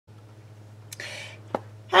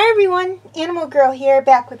Hi everyone, Animal Girl here,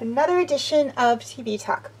 back with another edition of TV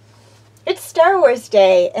Talk. It's Star Wars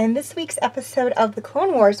Day, and this week's episode of The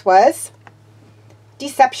Clone Wars was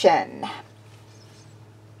Deception.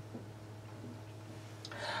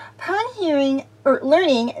 Upon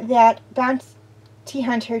learning that bounty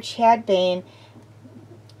hunter Cad Bane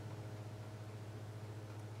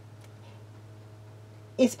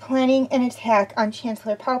is planning an attack on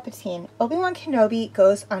Chancellor Palpatine, Obi-Wan Kenobi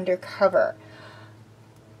goes undercover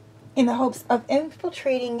in the hopes of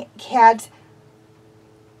infiltrating Cad's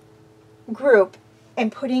group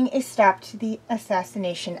and putting a stop to the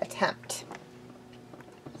assassination attempt.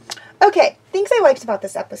 Okay, things I liked about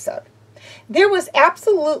this episode. There was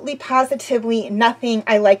absolutely, positively nothing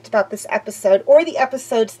I liked about this episode or the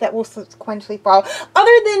episodes that will subsequently follow,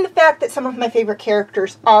 other than the fact that some of my favorite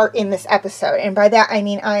characters are in this episode. And by that I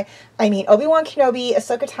mean Obi-Wan Kenobi,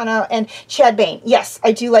 Ahsoka Tano, and Cad Bane. Yes,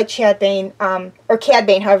 I do like Cad Bane, or Cad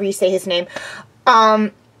Bane, however you say his name.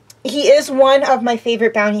 He is one of my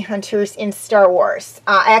favorite bounty hunters in Star Wars.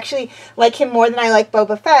 I actually like him more than I like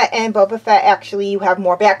Boba Fett, and Boba Fett, actually, you have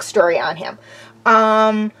more backstory on him.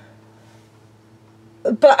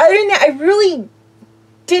 But other than that, I really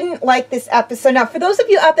didn't like this episode. Now, for those of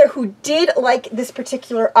you out there who did like this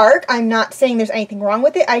particular arc, I'm not saying there's anything wrong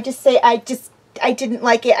with it. I just say I didn't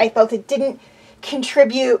like it. I felt it didn't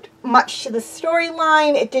contribute much to the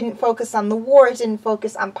storyline. It didn't focus on the war. It didn't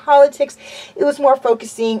focus on politics. It was more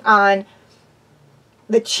focusing on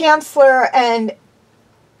the Chancellor and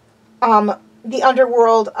the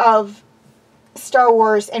underworld of Star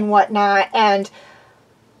Wars and whatnot, and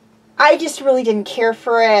I just really didn't care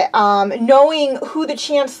for it. Knowing who the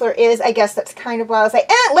Chancellor is, I guess that's kind of why I was like,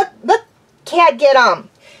 let Cad get him.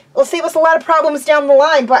 It'll save us a lot of problems down the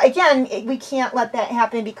line. But again, we can't let that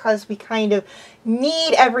happen because we kind of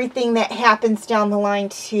need everything that happens down the line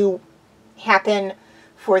to happen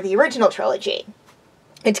for the original trilogy.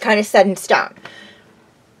 It's kind of set in stone.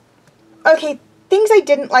 Okay, things I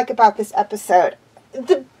didn't like about this episode.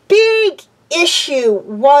 The big issue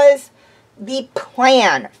was the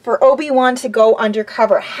plan for Obi-Wan to go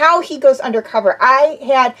undercover. How he goes undercover, I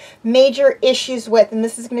had major issues with, and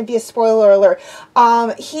this is going to be a spoiler alert.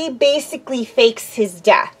 He basically fakes his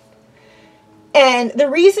death. And the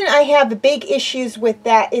reason I have the big issues with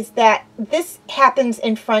that is that this happens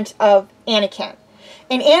in front of Anakin.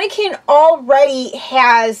 And Anakin already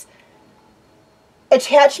has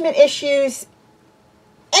attachment issues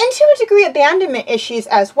and to a degree abandonment issues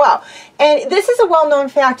as well. And this is a well-known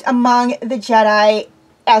fact among the Jedi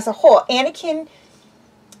as a whole. Anakin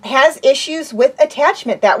has issues with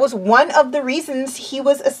attachment. That was one of the reasons he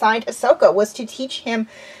was assigned Ahsoka, was to teach him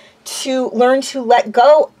to learn to let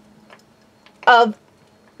go of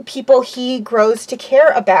people he grows to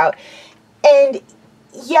care about. And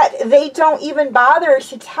yet they don't even bother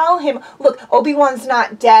to tell him, look, Obi-Wan's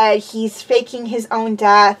not dead. He's faking his own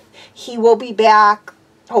death. He will be back,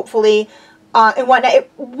 hopefully, and whatnot. It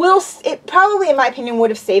probably, in my opinion,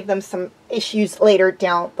 would have saved them some issues later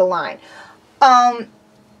down the line. Again,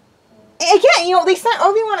 you know, they sent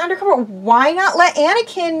Obi-Wan undercover. Why not let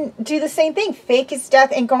Anakin do the same thing? Fake his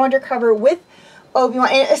death and go undercover with Obi-Wan.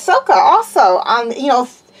 And Ahsoka also, you know,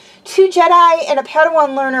 two Jedi and a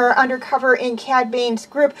Padawan learner undercover in Cad Bane's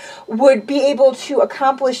group would be able to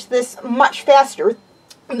accomplish this much faster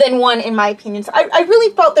than one, in my opinion. So I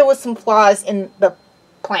really felt there was some flaws in the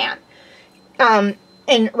plan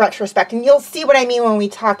in retrospect, and you'll see what I mean when we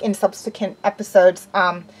talk in subsequent episodes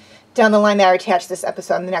down the line that are attached to this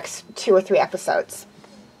episode in the next 2 or 3 episodes.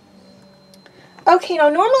 Okay, now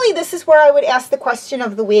normally this is where I would ask the question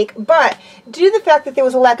of the week, but due to the fact that there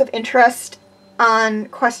was a lack of interest on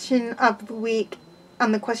question of the week,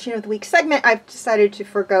 on the question of the week segment, I've decided to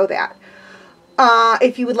forego that.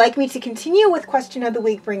 If you would like me to continue with question of the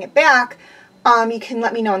week, bring it back, you can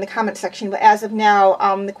let me know in the comment section, but as of now,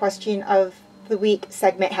 the question of the week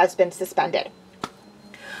segment has been suspended.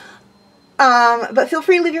 But feel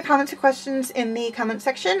free to leave your comments or questions in the comment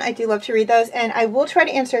section. I do love to read those, and I will try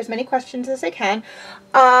to answer as many questions as I can.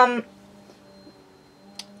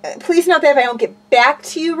 Please note that if I don't get back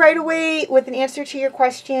to you right away with an answer to your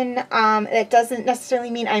question, that doesn't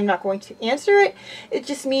necessarily mean I'm not going to answer it. It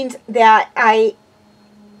just means that I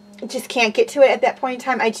just can't get to it at that point in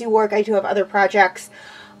time. I do work. I do have other projects.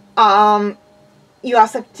 You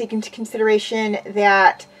also have to take into consideration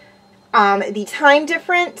that the time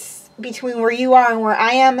difference between where you are and where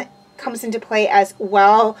I am comes into play as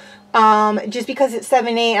well. Just because it's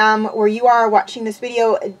 7 a.m. where you are watching this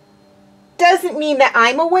video doesn't mean that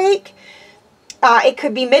I'm awake. It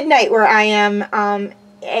could be midnight where I am. And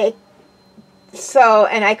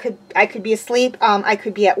I could be asleep. I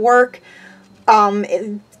could be at work.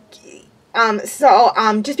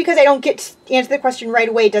 Just because I don't get to answer the question right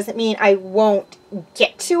away doesn't mean I won't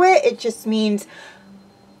get to it. It just means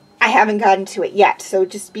I haven't gotten to it yet. So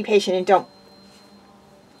just be patient and don't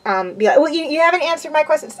be like, well, you haven't answered my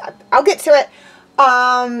questions. I'll get to it.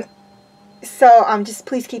 Just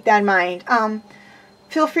please keep that in mind.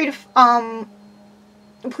 Feel free to,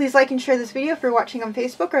 please like and share this video if you're watching on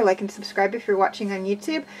Facebook, or like and subscribe if you're watching on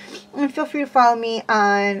YouTube. And feel free to follow me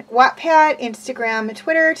on Wattpad, Instagram,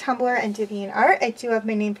 Twitter, Tumblr, and DeviantArt. I do have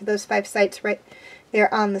my name for those 5 sites right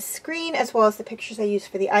there on the screen, as well as the pictures I use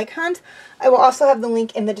for the icons. I will also have the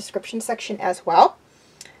link in the description section as well.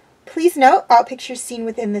 Please note, all pictures seen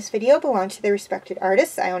within this video belong to their respected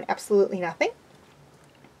artists. I own absolutely nothing.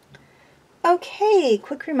 Okay,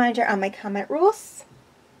 quick reminder on my comment rules.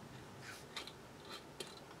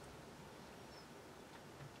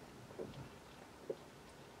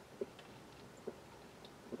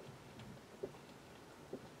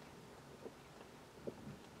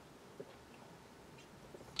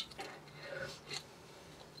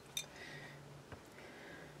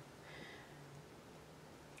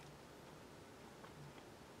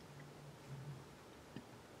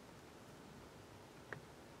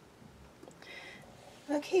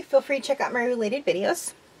 Okay, feel free to check out my related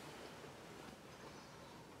videos.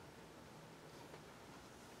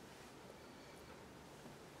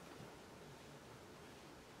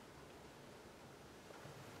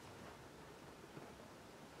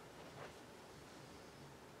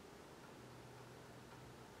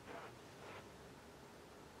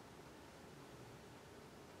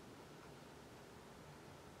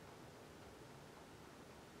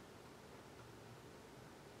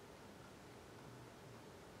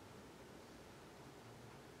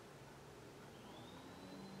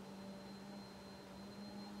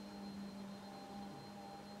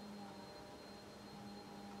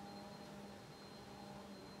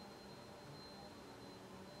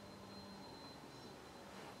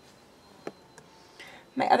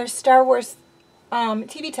 My other Star Wars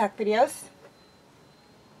TV talk videos.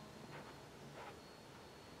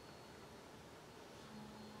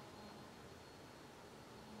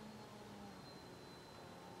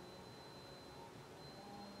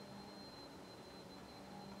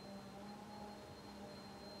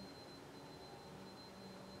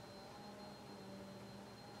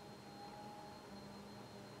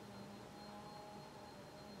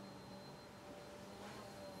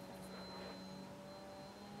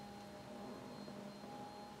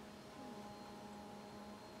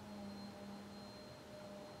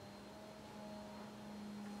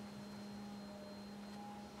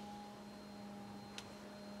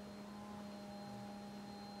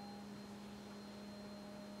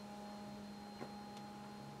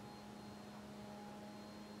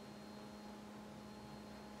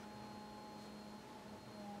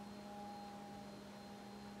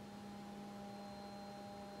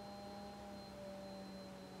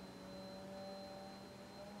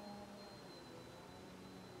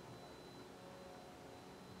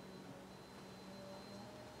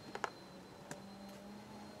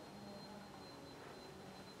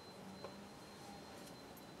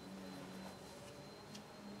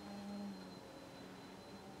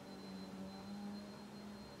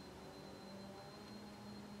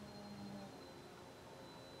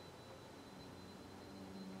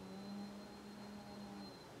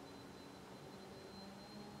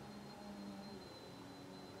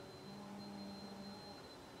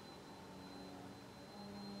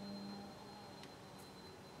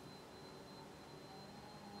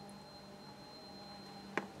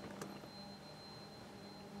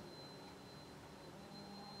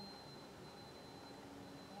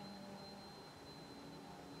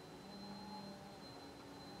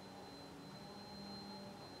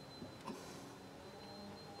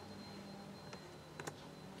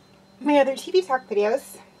 My other TV talk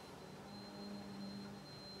videos.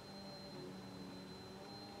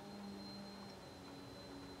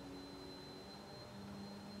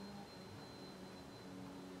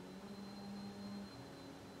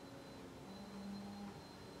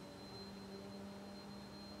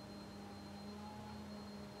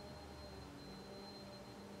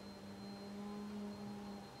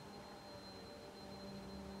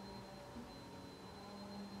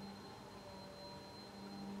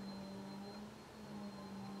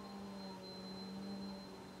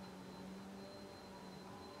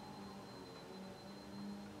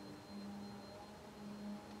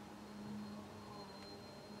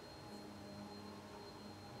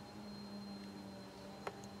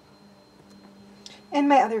 And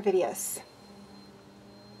my other videos.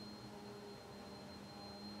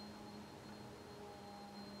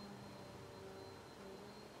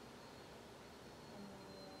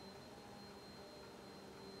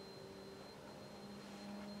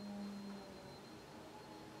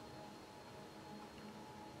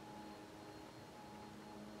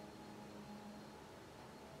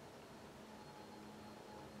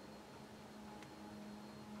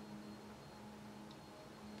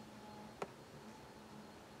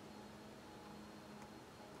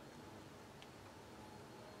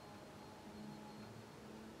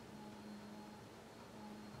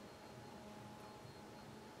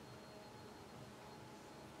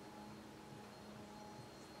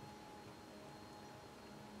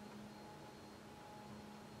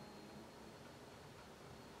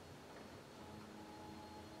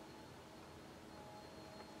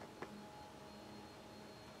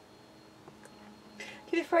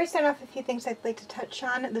 Okay, before I sign off, a few things I'd like to touch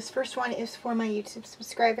on. This first one is for my YouTube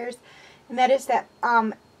subscribers, and that is that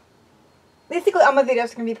basically all my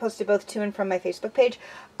videos are going to be posted both to and from my Facebook page.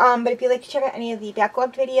 But if you'd like to check out any of the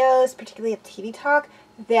backlogged videos, particularly of TV Talk,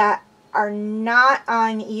 that are not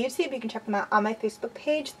on YouTube, you can check them out on my Facebook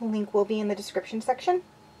page. The link will be in the description section.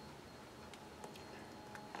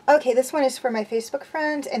 Okay, this one is for my Facebook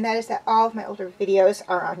friends, and that is that all of my older videos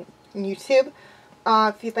are on YouTube.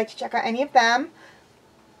 If you'd like to check out any of them,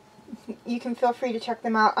 you can feel free to check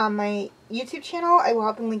them out on my YouTube channel. I will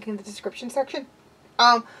have the link in the description section.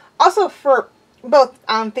 Also, for both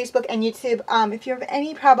Facebook and YouTube, if you have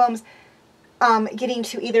any problems getting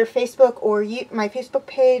to either Facebook or my Facebook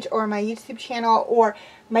page or my YouTube channel or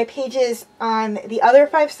my pages on the other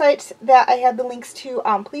 5 sites that I have the links to,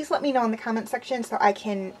 please let me know in the comment section so I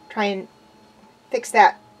can try and fix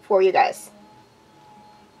that for you guys.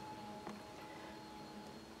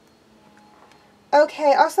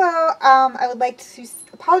 Okay, also, I would like to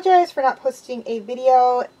apologize for not posting a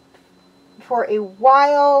video for a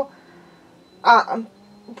while.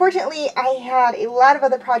 Unfortunately, I had a lot of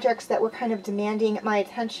other projects that were kind of demanding my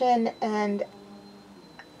attention, and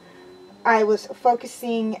I was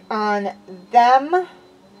focusing on them.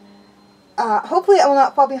 Hopefully I will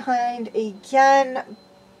not fall behind again,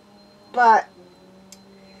 but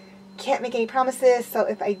can't make any promises, so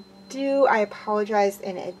if I do, I apologize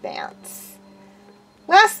in advance.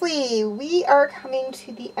 Lastly, we are coming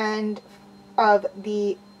to the end of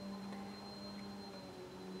the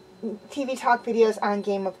TV Talk videos on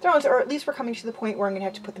Game of Thrones, or at least we're coming to the point where I'm going to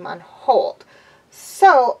have to put them on hold.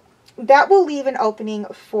 So, that will leave an opening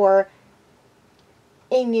for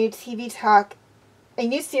a new TV Talk, a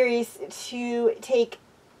new series to take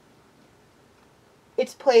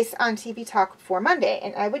its place on TV Talk for Monday.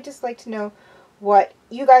 And I would just like to know what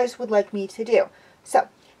you guys would like me to do. So,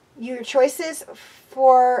 your choices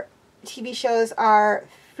for TV shows are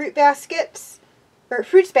Fruits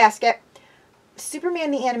Basket,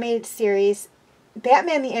 Superman the Animated Series,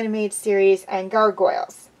 Batman the Animated Series, and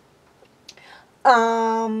Gargoyles.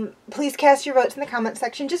 Please cast your votes in the comment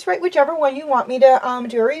section. Just write whichever one you want me to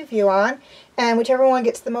do a review on, and whichever one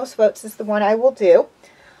gets the most votes is the one I will do.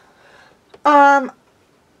 A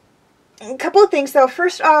couple of things though.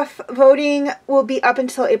 First off, voting will be up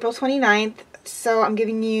until April 29th, so I'm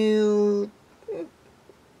giving you a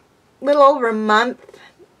little over a month,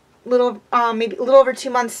 maybe a little over 2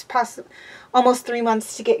 months, possibly almost 3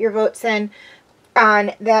 months to get your votes in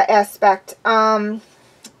on that aspect. However,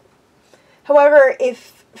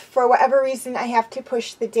 if for whatever reason I have to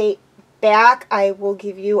push the date back, I will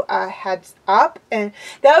give you a heads up, and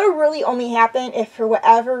that would really only happen if for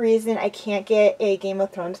whatever reason I can't get a Game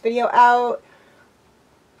of Thrones video out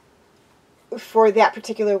for that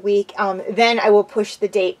particular week. Then I will push the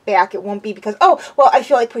date back. It won't be because, oh, well, I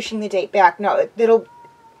feel like pushing the date back. No,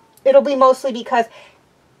 it'll be mostly because,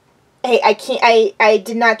 hey, I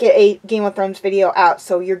did not get a Game of Thrones video out,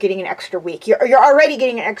 so you're getting an extra week. You're already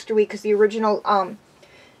getting an extra week because the original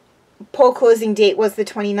poll closing date was the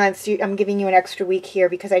 29th, so I'm giving you an extra week here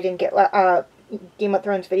because I didn't get a Game of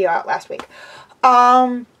Thrones video out last week.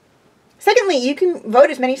 Secondly, you can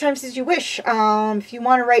vote as many times as you wish. If you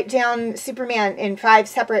want to write down Superman in 5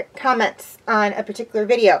 separate comments on a particular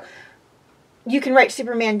video, you can write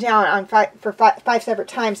Superman down on five separate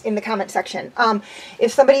times in the comment section.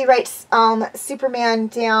 If somebody writes Superman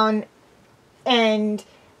down and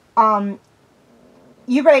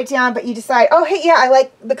you write it down, but you decide, oh, hey, yeah, I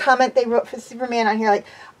like the comment they wrote for Superman on here, like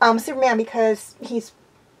Superman because he's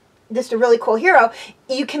just a really cool hero,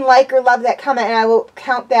 you can like or love that comment, and I will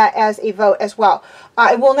count that as a vote as well.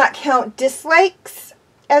 I will not count dislikes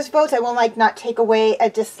as votes. I will not take away a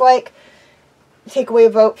dislike, take away a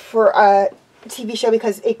vote for a TV show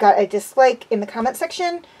because it got a dislike in the comment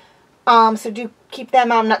section. So do keep them.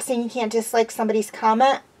 I'm not saying you can't dislike somebody's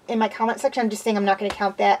comment in my comment section. I'm just saying I'm not going to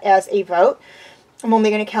count that as a vote. I'm only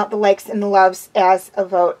going to count the likes and the loves as a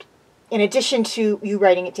vote in addition to you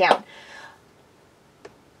writing it down.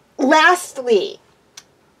 Lastly,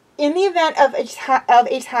 in the event of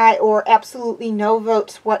a tie or absolutely no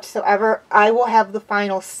votes whatsoever, I will have the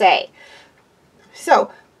final say.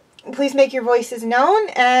 So, please make your voices known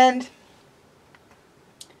and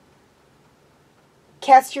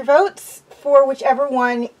cast your votes for whichever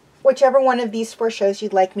one of these 4 shows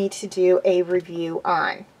you'd like me to do a review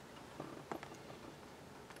on.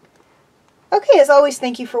 Okay, as always,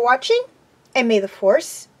 thank you for watching, and may the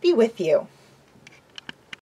Force be with you.